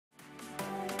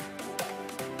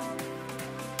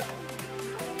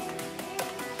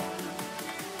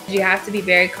You have to be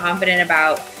very confident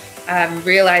about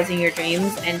realizing your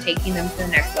dreams and taking them to the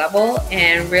next level,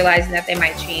 and realizing that they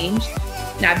might change,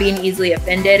 not being easily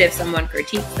offended if someone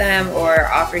critiques them or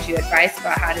offers you advice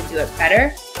about how to do it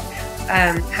better.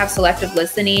 Have selective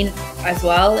listening as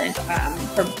well, and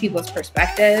for people's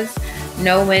perspectives.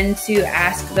 Know when to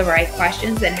ask the right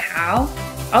questions and how.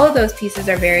 All of those pieces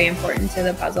are very important to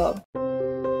the puzzle.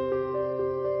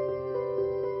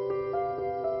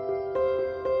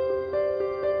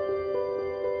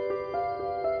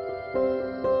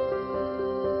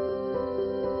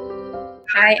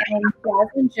 I am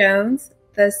Jasmine Jones,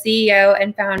 the CEO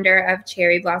and founder of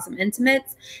Cherry Blossom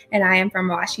Intimates, and I am from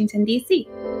Washington, D.C.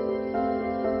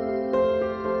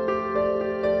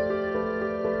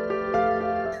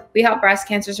 We help breast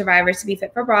cancer survivors to be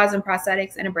fit for bras and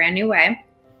prosthetics in a brand new way.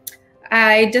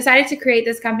 I decided to create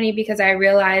this company because I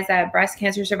realized that breast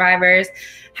cancer survivors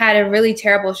had a really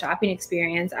terrible shopping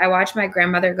experience. I watched my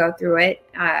grandmother go through it.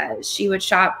 She would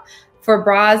shop for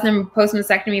bras and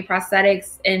post-mastectomy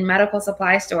prosthetics in medical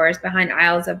supply stores behind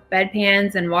aisles of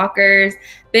bedpans and walkers,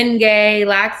 Bengay,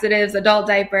 laxatives, adult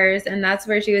diapers, and that's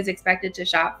where she was expected to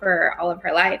shop for all of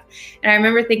her life. And I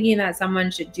remember thinking that someone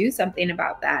should do something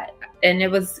about that. And it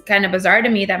was kind of bizarre to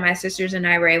me that my sisters and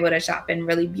I were able to shop in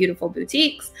really beautiful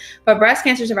boutiques, but breast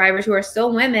cancer survivors who are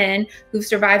still women who've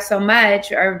survived so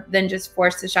much are then just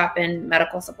forced to shop in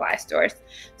medical supply stores.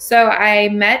 So I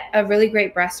met a really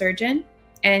great breast surgeon,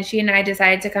 and she and I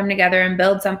decided to come together and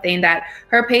build something that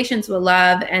her patients would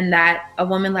love and that a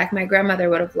woman like my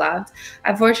grandmother would have loved.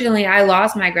 Unfortunately, I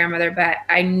lost my grandmother, but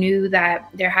I knew that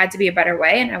there had to be a better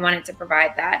way, and I wanted to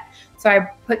provide that. So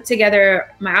I put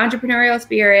together my entrepreneurial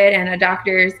spirit and a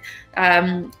doctor's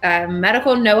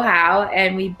medical know-how,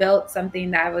 and we built something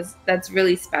that's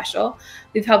really special.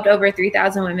 We've helped over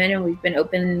 3,000 women, and we've been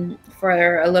open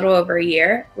for a little over a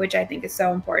year, which I think is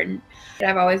so important.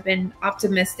 I've always been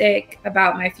optimistic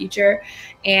about my future,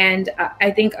 and I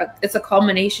think it's a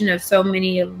culmination of so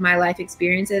many of my life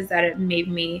experiences that it made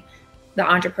me the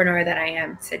entrepreneur that I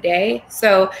am today.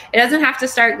 So it doesn't have to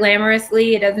start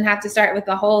glamorously. It doesn't have to start with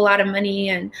a whole lot of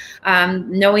money and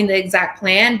knowing the exact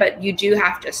plan, but you do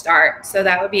have to start. So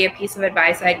that would be a piece of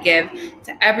advice I'd give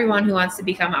to everyone who wants to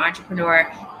become an entrepreneur.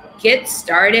 Get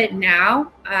started now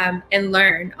and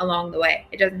learn along the way.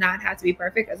 It does not have to be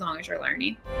perfect as long as you're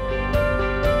learning.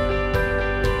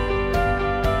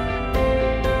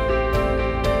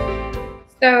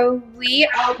 So we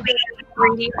also do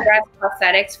 3D breast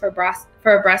prosthetics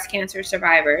for breast cancer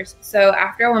survivors. So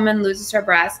after a woman loses her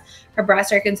breasts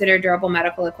are considered durable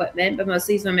medical equipment, but most of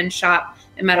these women shop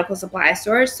in medical supply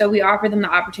stores. So we offer them the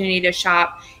opportunity to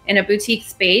shop in a boutique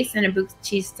space, in a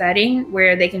boutique setting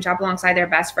where they can shop alongside their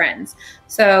best friends.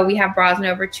 So we have bras in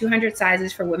over 200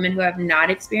 sizes for women who have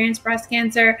not experienced breast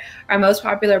cancer. Our most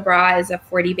popular bra is a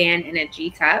 40 band and a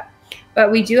G cup.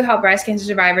 But we do help breast cancer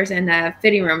survivors in the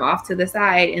fitting room off to the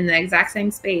side in the exact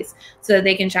same space so that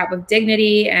they can shop with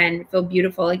dignity and feel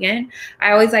beautiful again.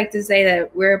 I always like to say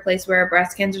that we're a place where a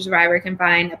breast cancer survivor can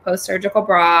find a post-surgical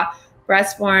bra,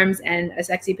 breast forms, and a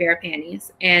sexy pair of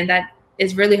panties. And that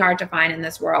is really hard to find in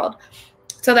this world.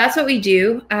 So that's what we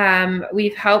do.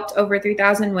 We've helped over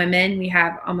 3,000 women. We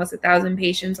have almost 1,000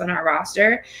 patients on our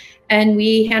roster, and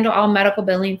we handle all medical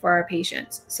billing for our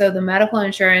patients. So the medical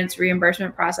insurance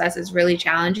reimbursement process is really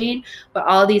challenging, but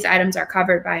all of these items are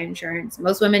covered by insurance.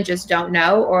 Most women just don't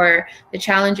know, or the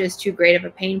challenge is too great of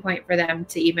a pain point for them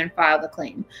to even file the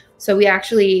claim. So we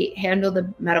actually handle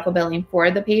the medical billing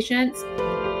for the patients.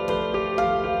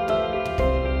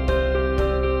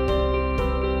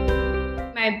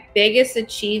 My biggest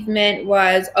achievement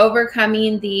was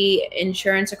overcoming the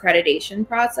insurance accreditation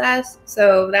process.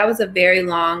 So that was a very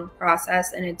long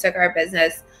process, and it took our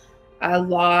business a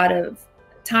lot of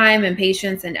time and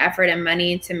patience and effort and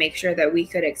money to make sure that we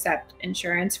could accept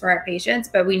insurance for our patients.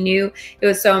 But we knew it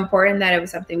was so important that it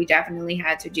was something we definitely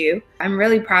had to do. I'm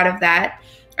really proud of that.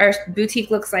 Our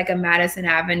boutique looks like a Madison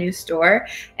Avenue store,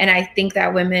 and I think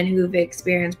that women who've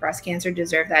experienced breast cancer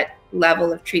deserve that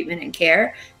level of treatment and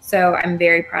care. So I'm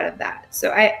very proud of that.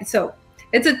 So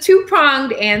it's a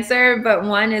two-pronged answer, but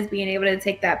one is being able to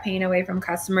take that pain away from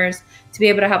customers to be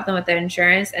able to help them with their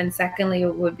insurance, and secondly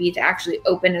would be to actually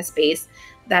open a space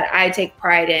that I take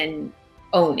pride in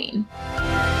owning.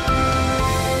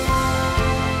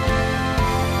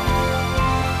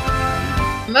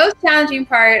 The most challenging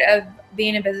part of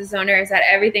being a business owner is that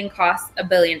everything costs $1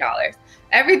 billion.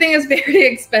 Everything is very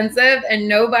expensive, and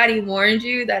nobody warns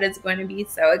you that it's going to be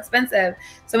so expensive.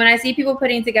 So when I see people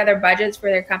putting together budgets for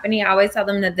their company, I always tell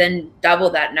them to then double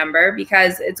that number,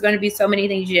 because it's going to be so many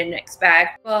things you didn't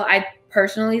expect. Well, I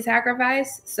personally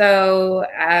sacrifice. So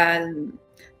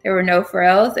There were no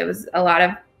frills. It was a lot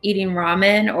of eating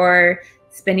ramen or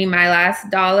spending my last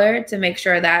dollar to make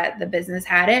sure that the business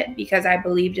had it, because I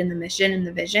believed in the mission and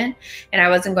the vision, and I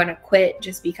wasn't going to quit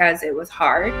just because it was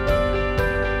hard.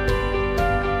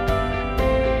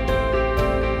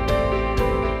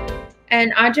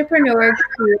 An entrepreneur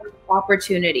creates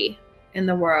opportunity in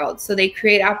the world. So they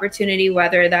create opportunity,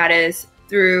 whether that is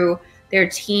through their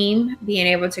team being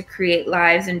able to create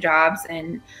lives and jobs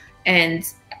and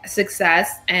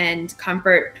success and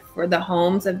comfort for the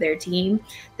homes of their team.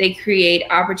 They create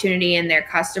opportunity in their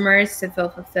customers to feel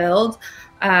fulfilled,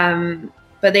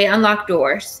 but they unlock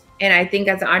doors. And I think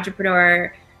as an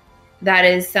entrepreneur, that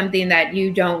is something that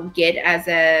you don't get as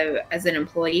an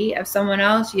employee of someone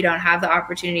else. You don't have the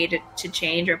opportunity to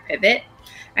change or pivot.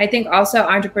 I think also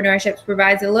entrepreneurship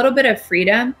provides a little bit of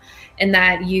freedom in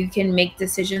that you can make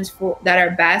decisions that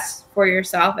are best for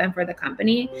yourself and for the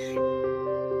company.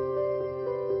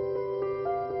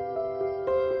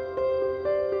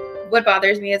 What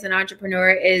bothers me as an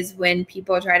entrepreneur is when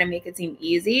people try to make it seem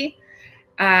easy.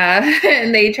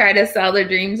 And they try to sell their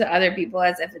dreams to other people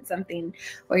as if it's something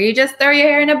where you just throw your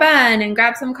hair in a bun and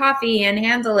grab some coffee and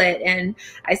handle it. And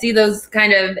I see those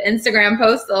kind of Instagram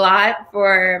posts a lot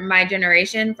for my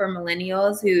generation, for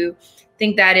millennials who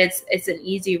think that it's an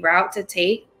easy route to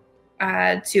take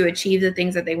to achieve the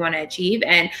things that they want to achieve.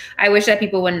 And I wish that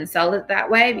people wouldn't sell it that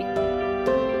way.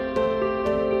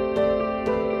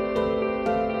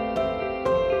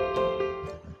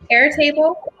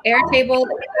 Airtable is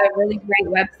a really great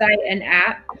website and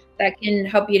app that can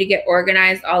help you to get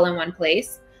organized all in one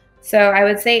place. So I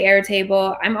would say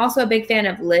Airtable. I'm also a big fan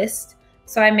of lists.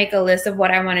 So I make a list of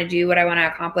what I want to do, what I want to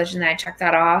accomplish, and then I check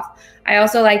that off. I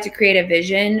also like to create a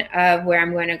vision of where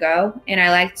I'm going to go. And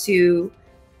I like to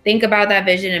think about that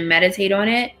vision and meditate on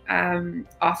it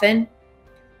often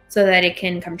so that it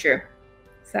can come true.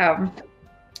 So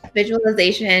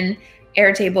visualization,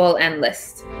 Airtable, and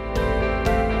list.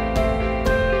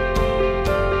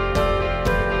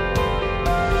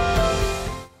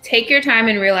 Take your time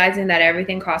in realizing that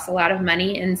everything costs a lot of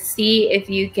money, and see if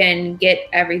you can get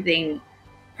everything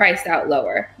priced out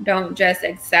lower. Don't just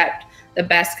accept the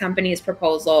best company's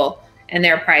proposal and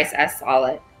their price as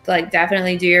solid. Like,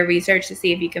 definitely do your research to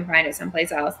see if you can find it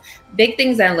someplace else. Big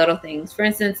things and little things. For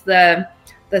instance, the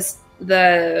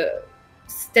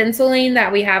stenciling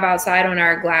that we have outside on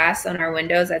our glass, on our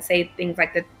windows, that say things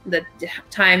like the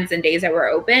times and days that we're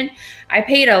open. I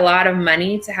paid a lot of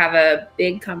money to have a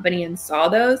big company install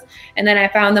those. And then I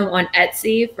found them on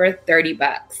Etsy for 30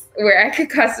 bucks, where I could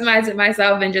customize it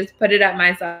myself and just put it up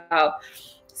myself.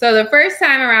 So the first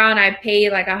time around, I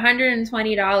paid like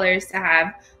 $120 to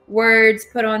have words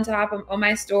put on top of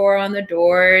my store on the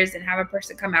doors and have a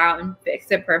person come out and fix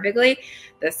it perfectly.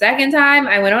 The second time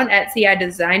I went on Etsy, I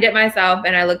designed it myself,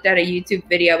 and I looked at a YouTube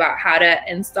video about how to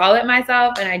install it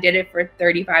myself, and I did it for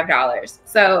 $35.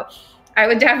 So I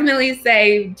would definitely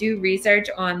say do research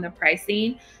on the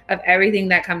pricing of everything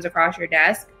that comes across your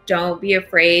desk. Don't be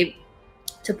afraid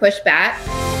to push back.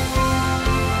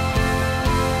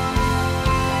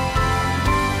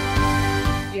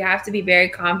 You have to be very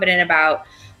confident about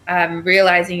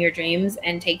realizing your dreams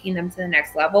and taking them to the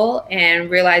next level, and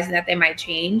realizing that they might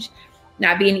change,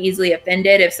 not being easily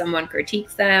offended if someone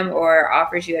critiques them or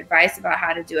offers you advice about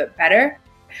how to do it better.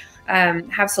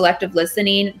 Have selective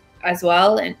listening as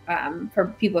well, and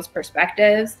for people's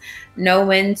perspectives. Know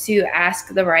when to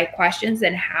ask the right questions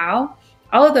and how.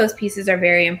 All of those pieces are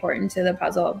very important to the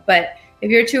puzzle. But if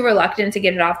you're too reluctant to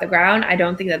get it off the ground, I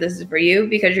don't think that this is for you,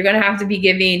 because you're going to have to be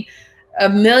giving a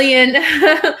million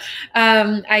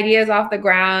ideas off the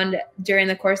ground during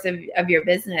the course of your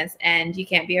business, and you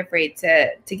can't be afraid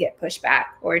to get pushback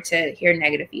or to hear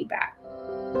negative feedback.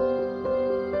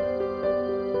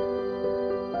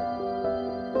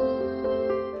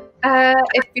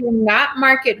 If you're not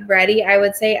market ready, I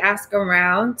would say ask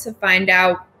around to find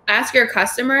out, ask your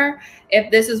customer if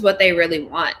this is what they really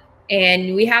want.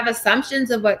 And we have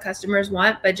assumptions of what customers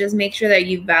want, but just make sure that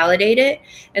you validate it.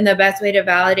 And the best way to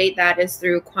validate that is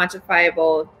through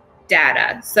quantifiable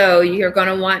data. So you're going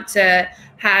to want to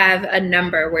have a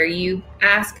number where you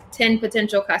ask 10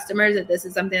 potential customers if this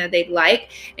is something that they'd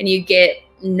like, and you get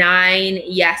 9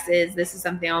 yeses. This is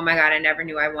something, oh my God, I never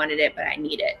knew I wanted it, but I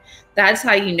need it. That's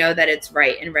how you know that it's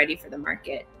right and ready for the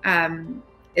market,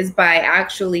 is by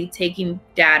actually taking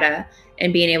data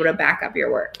and being able to back up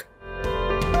your work.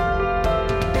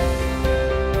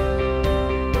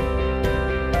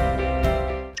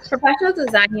 Professional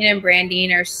designing and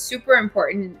branding are super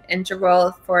important,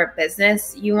 integral for a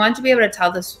business. You want to be able to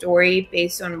tell the story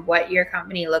based on what your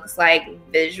company looks like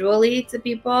visually to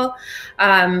people,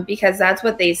 because that's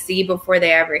what they see before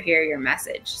they ever hear your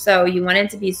message. So you want it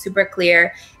to be super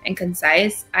clear and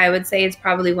concise. I would say it's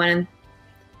probably one of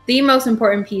the most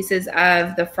important pieces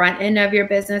of the front end of your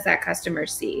business that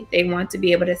customers see. They want to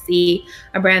be able to see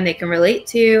a brand they can relate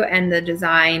to, and the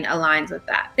design aligns with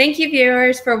that. Thank you,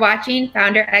 viewers, for watching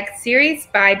Founder X series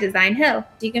by Designhill.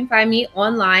 You can find me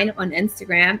online on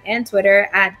Instagram and Twitter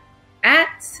at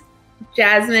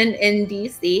Jasmine in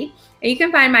DC. And you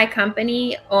can find my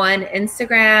company on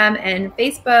Instagram and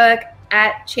Facebook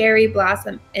at Cherry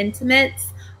Blossom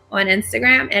Intimates on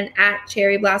Instagram and at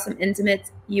Cherry Blossom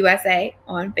Intimates USA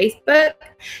on Facebook.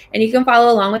 And you can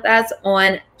follow along with us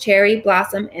on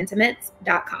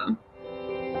cherryblossomintimates.com.